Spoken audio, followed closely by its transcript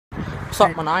What's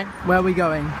up, my nine? Where are we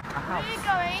going? We're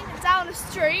going down the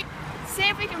street to see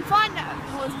if we can find that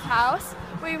haunted house.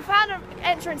 We found an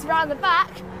entrance around the back,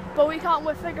 but we can't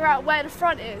figure out where the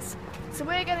front is. So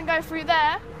we're going to go through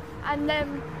there, and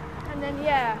then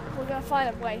yeah, we're going to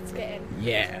find a way to get in.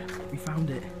 Yeah, we found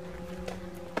it.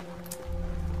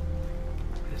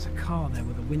 There's a car there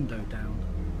with a window down,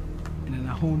 and in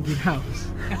a haunted house.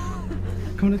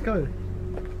 Come on, let's go.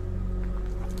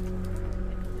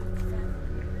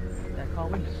 That car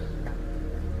window. Are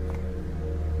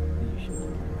you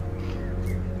sure?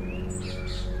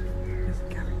 There's a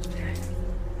garage there.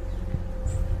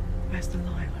 Where's the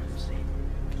light? I don't see.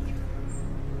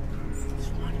 It's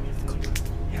fine.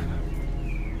 Yeah.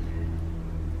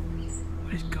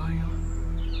 What is going on?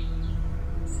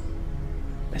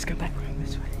 Let's go back around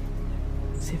this way.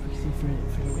 See if we can see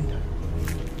through the window.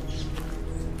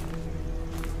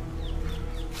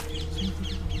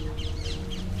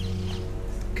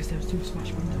 Because there was two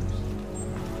smashed windows.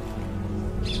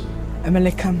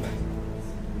 Emily, come.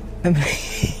 Emily.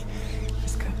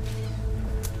 Let's go.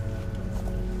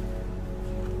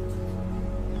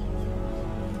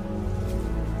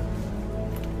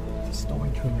 There's a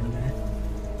storage room in there.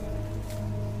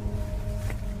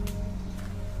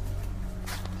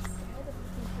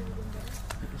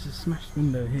 There's a smashed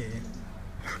window here.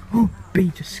 Oh,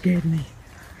 bee just scared me.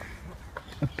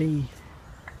 A bee.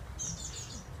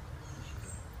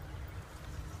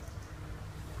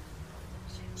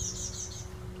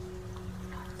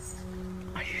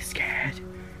 Are you scared?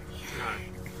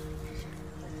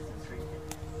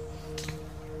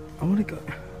 I want to go.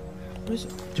 Where's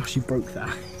Josh, you broke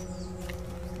that.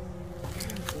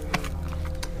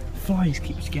 Flies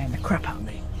keep scaring the crap out of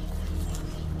me.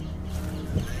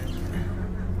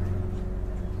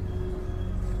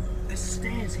 There's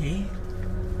stairs here.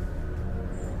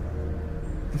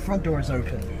 The front door is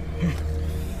open.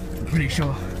 I'm pretty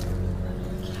sure.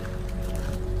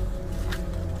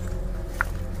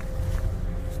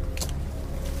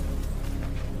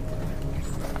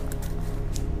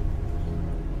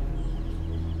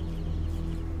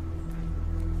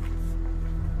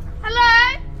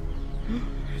 Hello?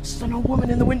 It's an old woman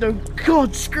in the window.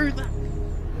 God, screw that.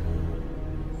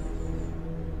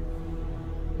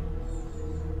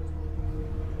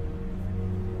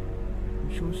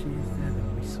 I'm sure she is there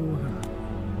though. We saw her.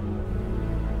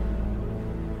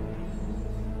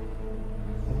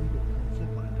 I want to get closer,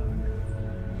 but I don't.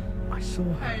 I saw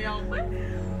her. Hey,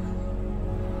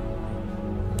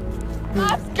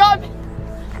 let's go!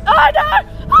 Oh no!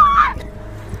 Ah!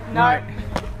 Right.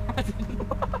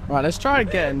 Right, let's try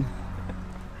again.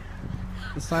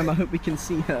 This time I hope we can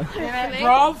see her.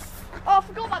 Bro! Oh, I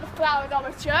forgot about the flower on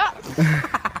my shirt.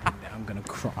 I'm gonna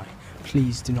cry.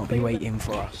 Please do not be waiting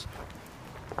for us.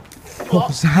 What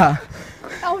was that?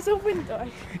 That was a window.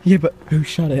 Yeah, but who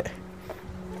shut it?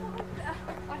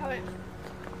 I have it.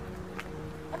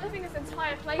 I don't think this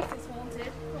entire place is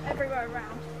haunted. Not everywhere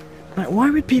around. Like, why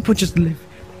would people just live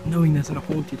knowing there's a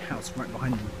haunted house right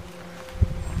behind them?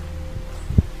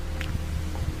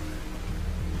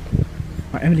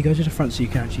 Right, Emily, go to the front so you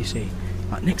can actually see.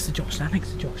 Right, next to Josh, stand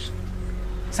next to Josh.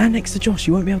 Stand next to Josh,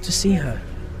 you won't be able to see her.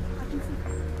 I can see.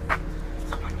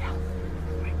 Someone yell.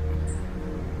 Wait.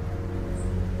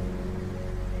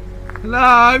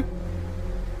 Hello?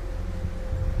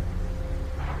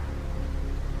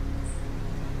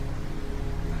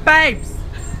 Babes!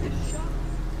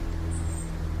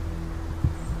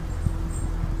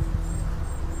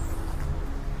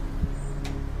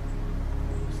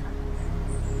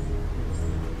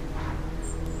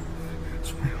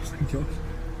 Josh.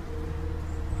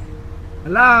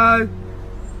 Hello?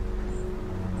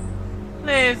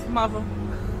 Please, mother.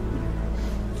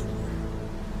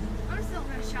 I'm just not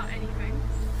going to shout anything.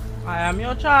 I am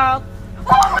your child.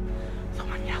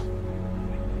 Someone yell.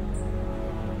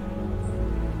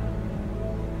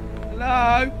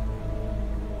 Hello?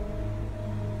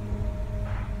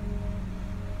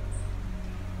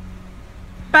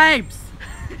 Babes!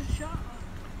 Shut up.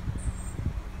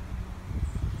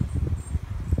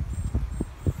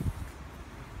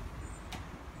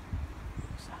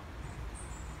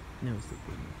 No, it's the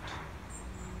wind.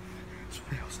 That's what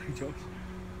they all say, Josh.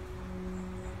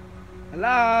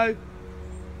 Hello?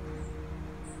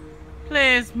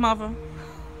 Please, mother.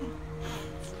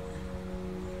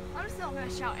 I'm just not going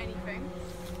to shout anything.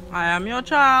 I am your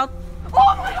child.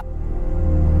 Oh my God!